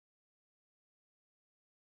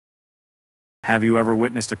Have you ever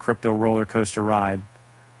witnessed a crypto roller coaster ride?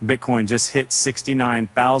 Bitcoin just hit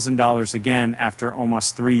 $69,000 again after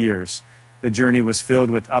almost 3 years. The journey was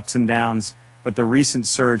filled with ups and downs, but the recent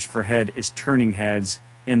surge for head is turning heads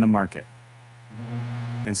in the market.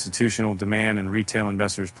 Institutional demand and retail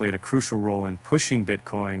investors played a crucial role in pushing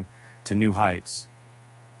Bitcoin to new heights.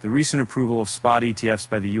 The recent approval of spot ETFs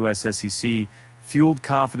by the US SEC fueled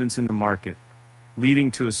confidence in the market,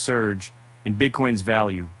 leading to a surge in Bitcoin's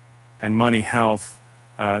value and money health,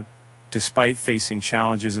 despite facing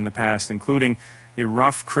challenges in the past, including a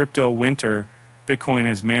rough crypto winter. Bitcoin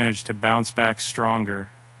has managed to bounce back stronger.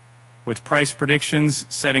 With price predictions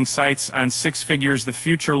setting sights on six figures, the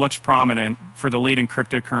future looks prominent for the leading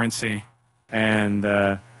cryptocurrency. And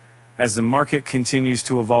as the market continues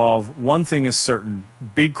to evolve, one thing is certain: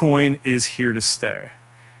 Bitcoin is here to stay,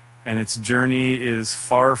 and its journey is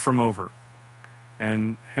far from over.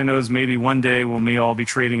 And who knows, maybe one day we may all be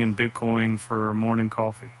trading in Bitcoin for morning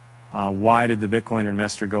coffee. Why did the Bitcoin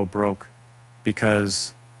investor go broke?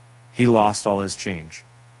 Because he lost all his change.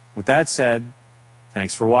 With that said,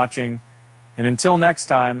 thanks for watching, and until next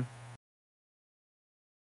time,